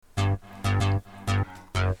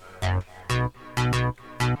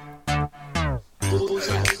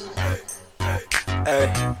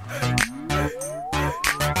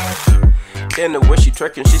Damn, the way she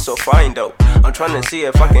twerking, she so fine though. I'm tryna see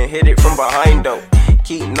if I can hit it from behind though.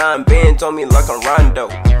 Keep 9 bands on me like I'm Rondo.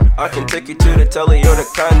 I can take you to the telly or the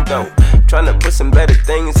condo. Tryna put some better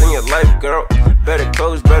things in your life, girl. Better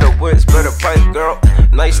clothes, better whips, better pipe, girl.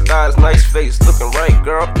 Nice thighs, nice face, looking right,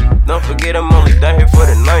 girl. Don't forget I'm only down here for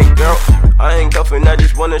the night, girl. I ain't cuffing, I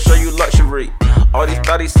just wanna show you luxury. All these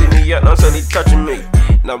thotties see me up, now so they touching me.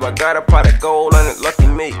 Now I got a pot of gold on it, lucky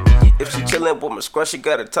me. If she chillin' with my squad, she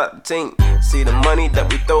gotta top the team. See the money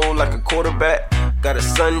that we throw like a quarterback. Got a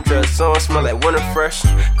sundress on, smell like winter fresh.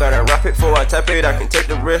 Gotta wrap it before I tap it, I can take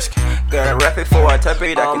the risk. Gotta wrap it before I tap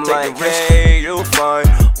it, I can take the risk. Hey, you fine,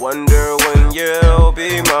 wonder when you'll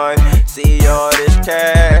be mine. See all this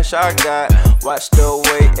cash I got, watch the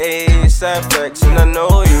way ASAP flex, and I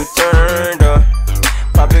know you turned on.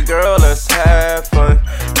 Pop it, girl, let's have fun.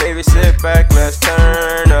 Baby, sit back, let's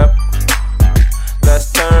turn up.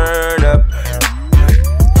 Let's turn up.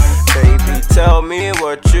 Baby, tell me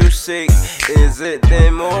what you seek. Is it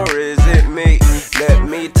them or is it me? Let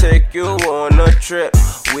me take you on a trip.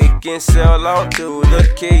 We can sell out to the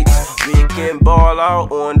keys. We can ball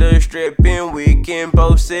out on the strip and we can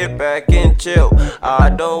both sit back and chill. I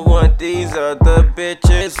don't want these other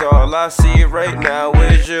bitches. All I see right now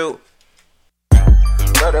is you.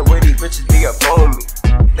 Know the way these bitches be up on me.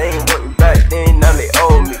 They ain't want me back then, now they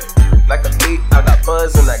owe me. Like a beat, I got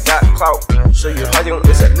buzz and I got clout. Show you how you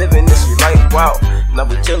it's a living and she like wow. Now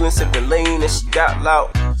we chillin', sippin' lean and she got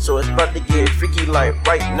loud. So it's about to get freaky like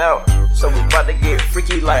right now. So we about to get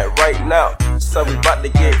freaky like right now. So we about to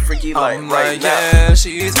get freaky like right now. Yeah,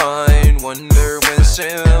 she's fine. Wonder when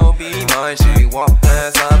she'll be mine. She walk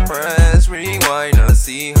past, I press rewind. I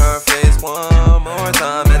see her face one more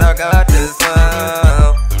time and I got this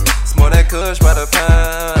smile. Smell that kush by the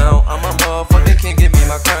pound. I'm a motherfucking king, give me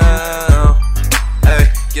my crown. Hey,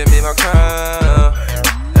 give me my crown.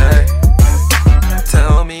 Hey,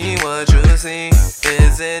 tell me what you see.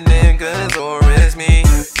 Is it niggas or is me?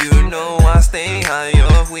 You know I stay high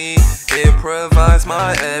off weed. It provides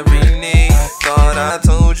my every need. Thought I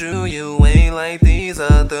told you you ain't like these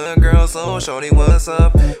other girls. So shorty, what's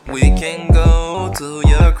up? We can go to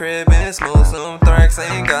your crib and smoke some thrax.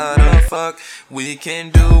 Ain't gotta fuck. We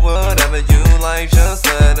can do whatever you like. Just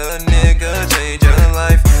let a nigga change your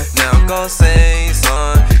life. Now go say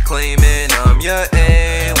son, claiming I'm your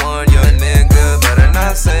A1. Your nigga better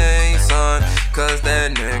not say son, cause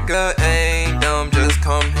that nigga ain't dumb. Just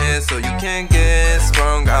come here so you can get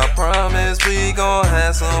sprung. I promise we gon'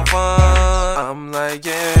 have some fun. I'm like,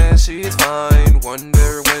 yeah, she's fine.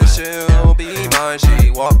 Wonder when she'll be mine.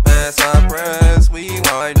 She walk past, I press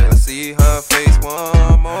rewind to see her face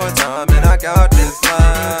one more time. And I got this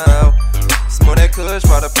smile. Smell that kush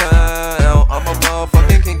by the pound.